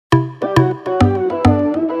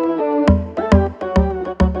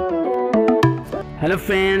Hello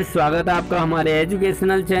friends, स्वागत है आपका हमारे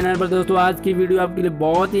एजुकेशनल चैनल पर। दोस्तों आज की वीडियो आपके लिए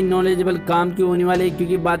बहुत ही नॉलेजेबल काम की होने वाली है,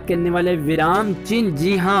 क्योंकि बात करने वाले विराम चिन्ह।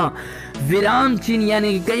 जी हाँ, विराम चिन्ह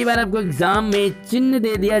यानी कि कई बार आपको एग्जाम में चिन्ह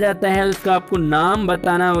दे दिया जाता है, उसका आपको नाम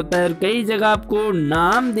बताना होता है, और कई जगह आपको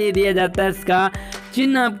नाम दे दिया जाता है, इसका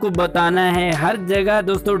चिन्ह आपको बताना है। हर जगह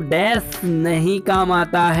दोस्तों डैश नहीं काम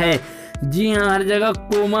आता है। जी हाँ, हर जगह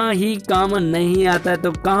कोमा ही काम नहीं आता है।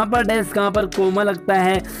 तो कहाँ पर डैश, कहाँ पर कोमा लगता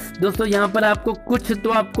है दोस्तों, यहाँ पर आपको कुछ तो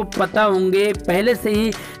आपको पता होंगे पहले से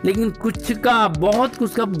ही, लेकिन कुछ का बहुत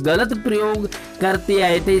कुछ का गलत प्रयोग करते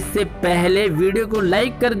आए थे। इससे पहले वीडियो को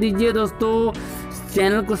लाइक कर दीजिए दोस्तों,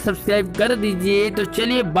 चैनल को सब्सक्राइब कर दीजिए। तो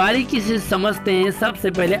चलिए बारीकी से समझते हैं।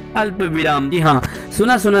 सबसे पहले अल्प विराम। जी हाँ,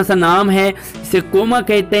 सुना सुना सा नाम है, इसे कोमा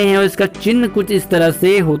कहते हैं और इसका चिन्ह कुछ इस तरह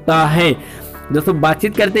से होता है। दोस्तों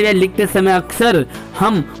बातचीत करते हुए लिखते समय अक्सर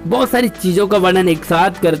हम बहुत सारी चीज़ों का वर्णन एक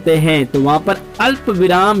साथ करते हैं, तो वहाँ पर अल्प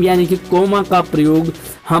विराम यानी कि कोमा का प्रयोग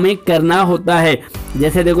हमें करना होता है।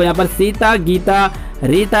 जैसे देखो यहाँ पर सीता, गीता,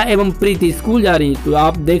 रीता एवं प्रीति स्कूल जा रही, तो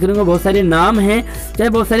आप देख रहे हो बहुत सारे नाम हैं, चाहे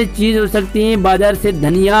बहुत सारी चीज़ हो सकती हैं, बाजार से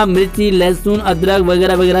धनिया, मिर्ची, लहसुन, अदरक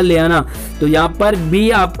वगैरह वगैरह ले आना, तो यहाँ पर भी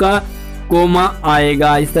आपका कोमा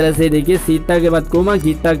आएगा। इस तरह से देखिए, सीता के बाद कोमा,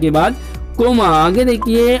 गीता के बाद कोमा। आगे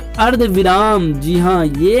देखिए अर्ध विराम। जी हाँ,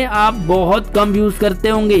 ये आप बहुत कम यूज करते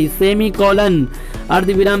होंगे। सेमी कॉलन, अर्ध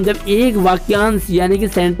विराम, जब एक वाक्यांश यानी कि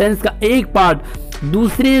सेंटेंस का एक पार्ट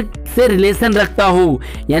दूसरे से रिलेशन रखता हो,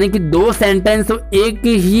 यानी कि दो सेंटेंस हो एक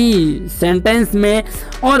ही सेंटेंस में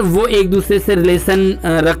और वो एक दूसरे से रिलेशन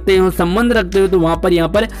रखते हो, संबंध रखते हो, तो वहां पर यहाँ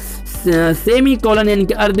पर सेमी कॉलन यानी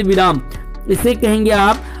कि अर्ध विराम, इसे कहेंगे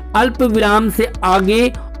आप अल्प विराम से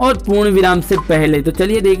आगे और पूर्ण विराम से पहले। तो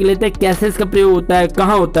चलिए देख लेते हैं कैसे इसका प्रयोग होता है,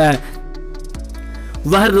 कहाँ होता है।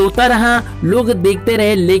 वह रोता रहा, लोग देखते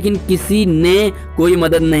रहे, लेकिन किसी ने कोई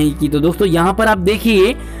मदद नहीं की। तो दोस्तों यहाँ पर आप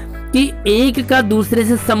देखिए कि एक का दूसरे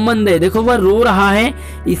से संबंध है। देखो वह रो रहा है,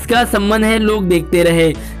 इसका संबंध है लोग देखते रहे,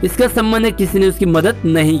 इसका संबंध है किसी ने उसकी मदद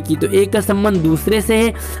नहीं की, तो एक का संबंध दूसरे से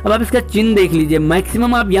है। अब आप इसका चिन्ह देख लीजिए,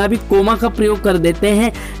 मैक्सिमम आप यहाँ भी कोमा का प्रयोग कर देते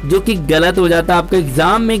हैं, जो कि गलत हो जाता है, आपका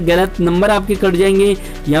एग्जाम में गलत नंबर आपके कट जाएंगे।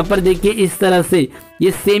 यहाँ पर देखिए इस तरह से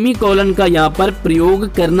ये सेमी कॉलन का यहाँ पर प्रयोग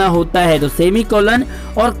करना होता है। तो सेमी कॉलन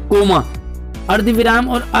और कोमा, अर्ध विराम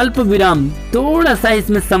और अल्प विराम, थोड़ा सा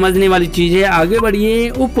इसमें समझने वाली चीज है। आगे बढ़िए,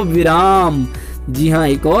 उप विराम। जी हाँ,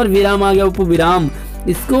 एक और विराम आ गया, उप विराम।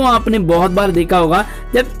 इसको आपने बहुत बार देखा होगा,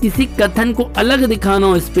 जब किसी कथन को अलग दिखाना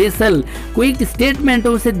हो, स्पेशल कोई स्टेटमेंट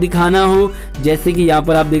हो उसे दिखाना हो, जैसे कि यहाँ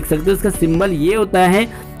पर आप देख सकते हो इसका सिंबल ये होता है,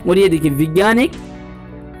 और ये देखिए वैज्ञानिक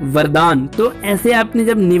वरदान। तो ऐसे आपने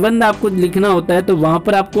जब निबंध आपको लिखना होता है तो वहां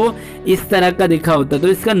पर आपको इस तरह का दिखा होता है, तो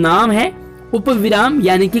इसका नाम है उप विराम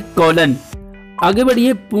यानी कि कॉलन। आगे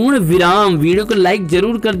बढ़िए, पूर्ण विराम। वीडियो को लाइक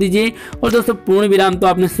जरूर कर दीजिए। और दोस्तों पूर्ण विराम तो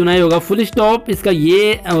आपने सुना ही होगा, फुल स्टॉप, इसका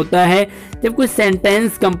ये होता है जब कोई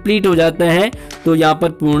सेंटेंस कंप्लीट हो जाता है तो यहाँ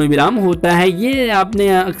पर पूर्ण विराम होता है। ये आपने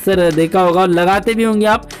अक्सर देखा होगा और लगाते भी होंगे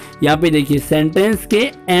आप। यहाँ पे देखिए सेंटेंस के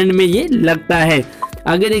एंड में ये लगता है।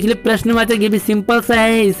 आगे देख लीजिए प्रश्नवाचक, ये भी सिंपल सा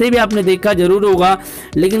है, इसे भी आपने देखा जरूर होगा,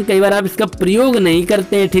 लेकिन कई बार आप इसका प्रयोग नहीं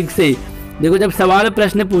करते हैं ठीक से। देखो जब सवाल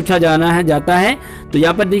प्रश्न पूछा जाता है तो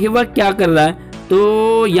यहाँ पर देखिए वह क्या कर रहा है,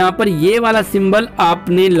 तो यहाँ पर ये वाला सिंबल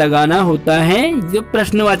आपने लगाना होता है, जो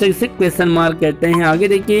प्रश्नवाचक से क्वेश्चन मार्क कहते हैं। आगे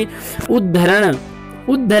देखिए उद्धरण,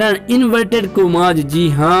 उद्धरण इन्वर्टेड कोमाज। जी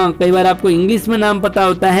हाँ, कई बार आपको इंग्लिश में नाम पता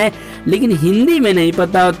होता है लेकिन हिंदी में नहीं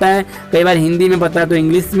पता होता है, कई बार हिंदी में पता तो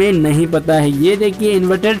इंग्लिश में नहीं पता है। ये देखिए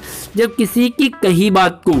इन्वर्टेड, जब किसी की कही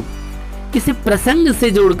बात को किसी प्रसंग से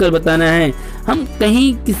जोड़कर बताना है, हम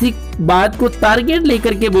कहीं किसी बात को टारगेट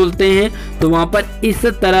लेकर के बोलते हैं, तो वहां पर इस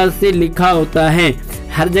तरह से लिखा होता है।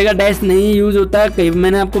 हर जगह डैश नहीं यूज होता है, कई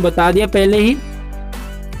मैंने आपको बता दिया पहले ही।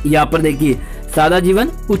 यहाँ पर देखिए सादा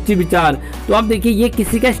जीवन उच्च विचार, तो आप देखिए ये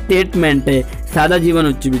किसी का स्टेटमेंट है, सादा जीवन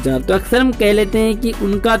उच्च विचार, तो अक्सर हम कह लेते हैं कि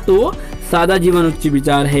उनका तो सादा जीवन उच्च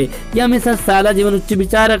विचार है, या हमेशा सादा जीवन उच्च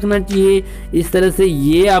विचार रखना चाहिए। इस तरह से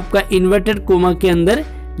ये आपका इन्वर्टेड कोमा के अंदर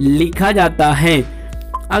लिखा जाता है।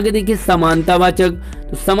 आगे देखिए समानतावाचक,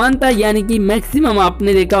 तो समानता यानी कि मैक्सिमम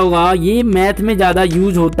आपने देखा होगा ये मैथ में ज्यादा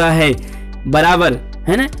यूज होता है, बराबर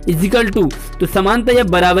है ना, इजिकल टू, तो समानता या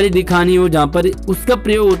बराबरी दिखानी हो जहाँ पर उसका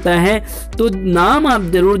प्रयोग होता है, तो नाम आप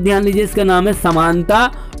जरूर ध्यान लीजिए, इसका नाम है समानता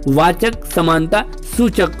वाचक, समानता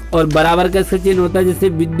सूचक, और बराबर का इसका चिन्ह होता है, जैसे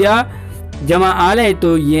विद्या जमा आलय,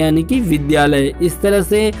 तो ये यानी कि विद्यालय। इस तरह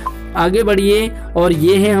से आगे बढ़िए, और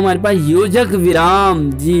ये है हमारे पास योजक विराम।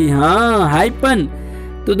 जी हाँ, हाइपन।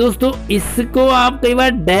 तो दोस्तों इसको आप कई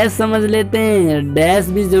बार डैश समझ लेते हैं, डैश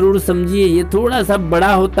भी जरूर समझिए, ये थोड़ा सा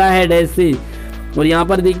बड़ा होता है डैश से। और यहाँ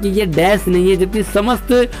पर देखिए ये डैश नहीं है, जबकि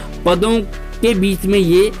समस्त पदों के बीच में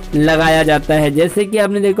ये लगाया जाता है। जैसे कि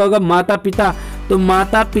आपने देखा होगा माता पिता, तो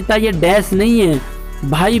माता पिता ये डैश नहीं है,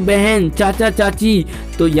 भाई बहन चाचा चाची,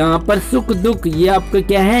 तो यहाँ पर सुख दुख ये आपका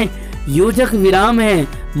क्या है, योजक विराम है,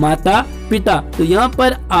 माता पिता। तो यहाँ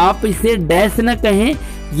पर आप इसे डैश न कहें,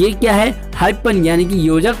 ये क्या है, हाइपन यानी कि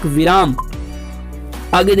योजक विराम।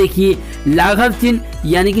 आगे देखिए लाघव चिन्ह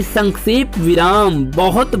यानी कि संक्षेप विराम,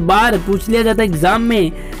 बहुत बार पूछ लिया जाता है एग्जाम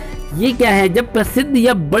में। ये क्या है, जब प्रसिद्ध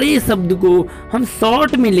या बड़े शब्द को हम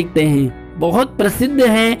शॉर्ट में लिखते हैं, बहुत प्रसिद्ध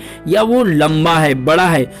है या वो लंबा है बड़ा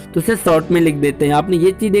है तो उसे शॉर्ट में लिख देते हैं। आपने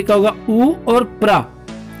ये चीज देखा होगा ऊ और प्रा,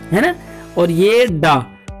 है ना, और ये डा,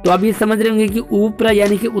 तो आप ये समझ रहे होंगे कि ऊ प्रा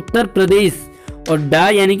यानी कि उत्तर प्रदेश और डा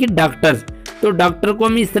यानी कि डॉक्टर। तो डॉक्टर को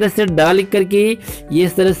हम इस तरह से डा लिख करके ये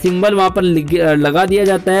इस तरह सिंबल वहाँ पर लगा दिया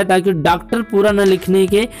जाता है ताकि डॉक्टर पूरा न लिखने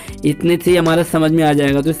के, इतने से हमारा समझ में आ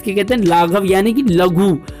जाएगा। तो इसके कहते हैं लाघव यानी कि लघु,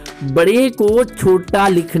 बड़े को छोटा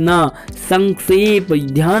लिखना, संक्षेप,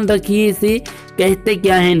 ध्यान रखिए इसे कहते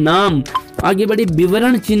क्या है, नाम। आगे बढ़े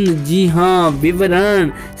विवरण चिन्ह, जी हाँ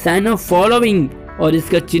विवरण, साइन ऑफ फॉलोइंग, और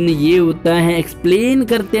इसका चिन्ह ये होता है, एक्सप्लेन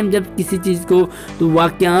करते हैं हम जब किसी चीज को, तो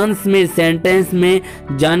वाक्यांश में, सेंटेंस में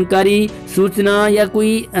जानकारी, सूचना या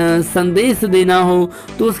कोई संदेश देना हो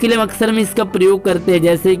तो उसके लिए हम अक्सर में इसका प्रयोग करते हैं।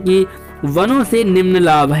 जैसे कि वनों से निम्न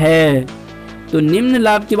लाभ है, तो निम्न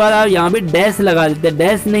लाभ के बाद आप यहाँ पे डैश लगा देते हैं,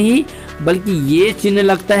 डैश नहीं बल्कि ये चिन्ह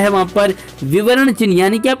लगता है वहां पर विवरण चिन्ह,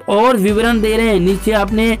 यानी कि आप और विवरण दे रहे हैं। नीचे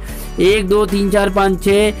आपने 1 2 3 4 5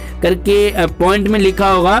 6 करके पॉइंट में लिखा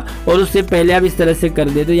होगा और उससे पहले आप इस तरह से कर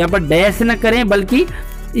दे, तो यहाँ पर डैश ना करें बल्कि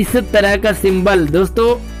इस तरह का सिंबल,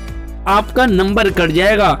 दोस्तों आपका नंबर कट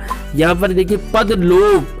जाएगा। यहाँ पर देखिए पद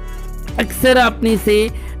लोप, अक्सर आपने इसे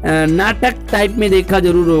नाटक टाइप में देखा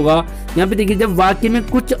जरूर होगा। यहाँ पे देखिए जब वाक्य में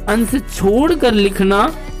कुछ अंश छोड़ कर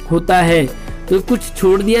लिखना होता है तो कुछ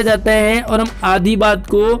छोड़ दिया जाता है और हम आधी बात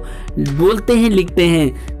को बोलते हैं, लिखते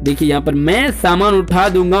हैं। देखिए यहाँ पर मैं सामान उठा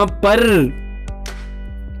दूंगा पर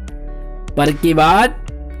के बाद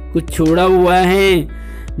कुछ छोड़ा हुआ है,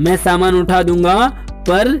 मैं सामान उठा दूंगा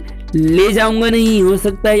पर ले जाऊंगा नहीं, हो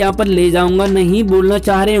सकता है यहाँ पर ले जाऊंगा नहीं बोलना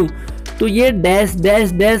चाह रहे हो, तो ये डैश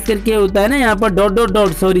डैश डैश करके होता है ना, यहाँ पर डॉट डॉट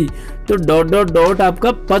डॉट, सॉरी, तो डॉट डॉट डॉट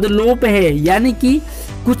आपका पदलोप है, यानी कि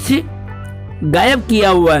कुछ गायब किया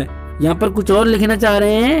हुआ है। यहाँ पर कुछ और लिखना चाह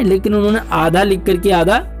रहे हैं लेकिन उन्होंने आधा लिख करके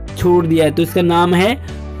आधा छोड़ दिया है, तो इसका नाम है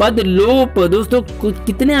पदलोप। दोस्तों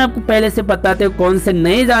कितने आपको पहले से पता थे, कौन से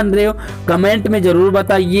नए जान रहे हो कमेंट में जरूर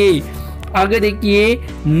बताइए। आगे देखिए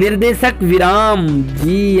निर्देशक विराम,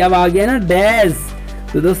 जी अब आ गया ना डैश।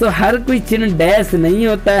 तो दोस्तों हर कोई चिन्ह डैश नहीं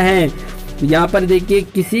होता है। यहाँ पर देखिए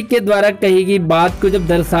किसी के द्वारा कही गई बात को जब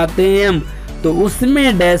दर्शाते हैं हम तो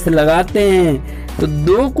उसमें डैश लगाते हैं। तो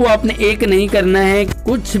दो को आपने एक नहीं करना है,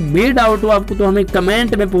 कुछ भी डाउट हो आपको तो हमें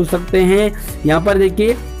कमेंट में पूछ सकते हैं। यहाँ पर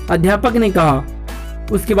देखिए अध्यापक ने कहा,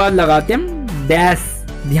 उसके बाद लगाते हैं डैश,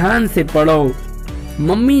 ध्यान से पढ़ो।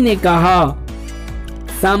 मम्मी ने कहा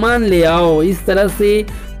सामान ले आओ, इस तरह से।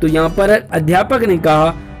 तो यहाँ पर अध्यापक ने कहा,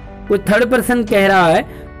 कोई थर्ड पर्सन कह रहा है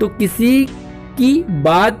तो किसी की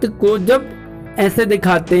बात को जब ऐसे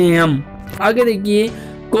दिखाते हैं हम। आगे देखिए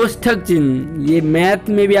कोष्ठक चिन्ह, ये मैथ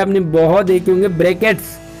में भी आपने बहुत देखे होंगे,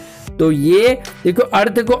 ब्रैकेट्स। तो ये देखो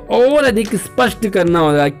अर्थ को और अधिक स्पष्ट करना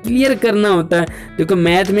होता है, क्लियर करना होता है। देखो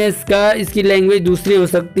मैथ में इसकी लैंग्वेज दूसरी हो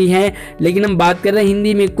सकती है लेकिन हम बात कर रहे हैं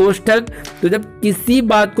हिंदी में कोष्ठक। तो जब किसी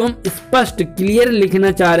बात को हम स्पष्ट क्लियर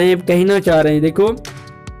लिखना चाह रहे हैं, कहना चाह रहे हैं, देखो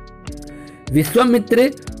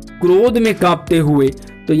विश्वामित्र क्रोध में कांपते हुए,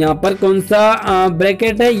 तो यहाँ पर कौन सा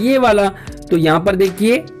ब्रैकेट है, ये वाला। तो यहाँ पर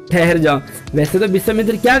देखिए ठहर जा, वैसे तो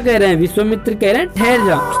विश्वामित्र क्या कह रहे हैं, विश्वामित्र कह रहे हैं ठहर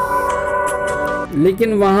जा,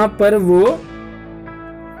 लेकिन वहां पर वो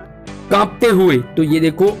कांपते हुए, तो ये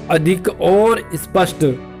देखो अधिक और स्पष्ट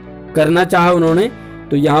करना चाहा उन्होंने,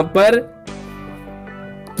 तो यहाँ पर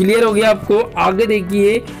क्लियर हो गया आपको। आगे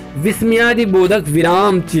देखिए विस्मयादि बोधक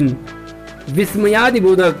विराम चिन्ह, विस्मयादि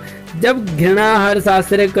बोधक, जब घृणा हर्ष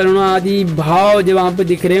आश्चर्य करुणा आदि भाव जब वहां पे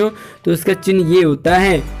दिख रहे हो तो उसका चिन्ह ये होता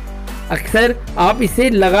है। अक्सर आप इसे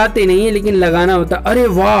लगाते नहीं है लेकिन लगाना होता है, अरे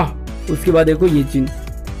वाह, उसके बाद देखो ये चिन्ह।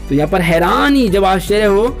 तो यहाँ पर हैरानी जब आश्चर्य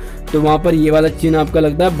हो तो वहां पर ये वाला चिन्ह आपका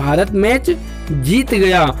लगता है, भारत मैच जीत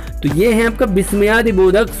गया। तो ये है आपका विस्मयादि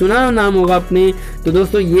बोधक, सुना नाम होगा आपने। तो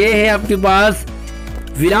दोस्तों ये है आपके पास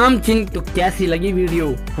विराम चिन्ह। तो कैसी लगी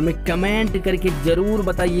वीडियो हमें कमेंट करके जरूर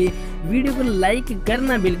बताइए। वीडियो को लाइक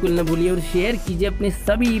करना बिल्कुल न भूलिए और शेयर कीजिए अपने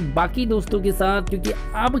सभी बाकी दोस्तों के साथ, क्योंकि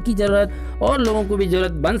आपकी ज़रूरत और लोगों को भी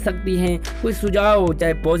ज़रूरत बन सकती है। कोई सुझाव हो,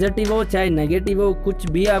 चाहे पॉजिटिव हो चाहे नेगेटिव हो, कुछ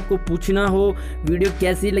भी आपको पूछना हो, वीडियो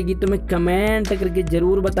कैसी लगी तो मैं कमेंट करके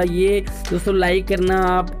ज़रूर बताइए। दोस्तों लाइक करना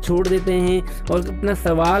आप छोड़ देते हैं और अपना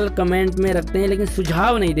सवाल कमेंट में रखते हैं लेकिन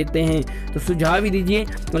सुझाव नहीं देते हैं, तो सुझाव भी दीजिए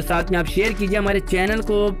और साथ में आप शेयर कीजिए हमारे चैनल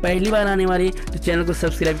को। पहली बार आने वाले तो चैनल को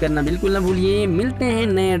सब्सक्राइब करना बिल्कुल ना भूलिए। मिलते हैं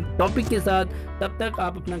नए टॉपिक के साथ, तब तक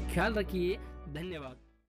आप अपना ख्याल रखिए। धन्यवाद।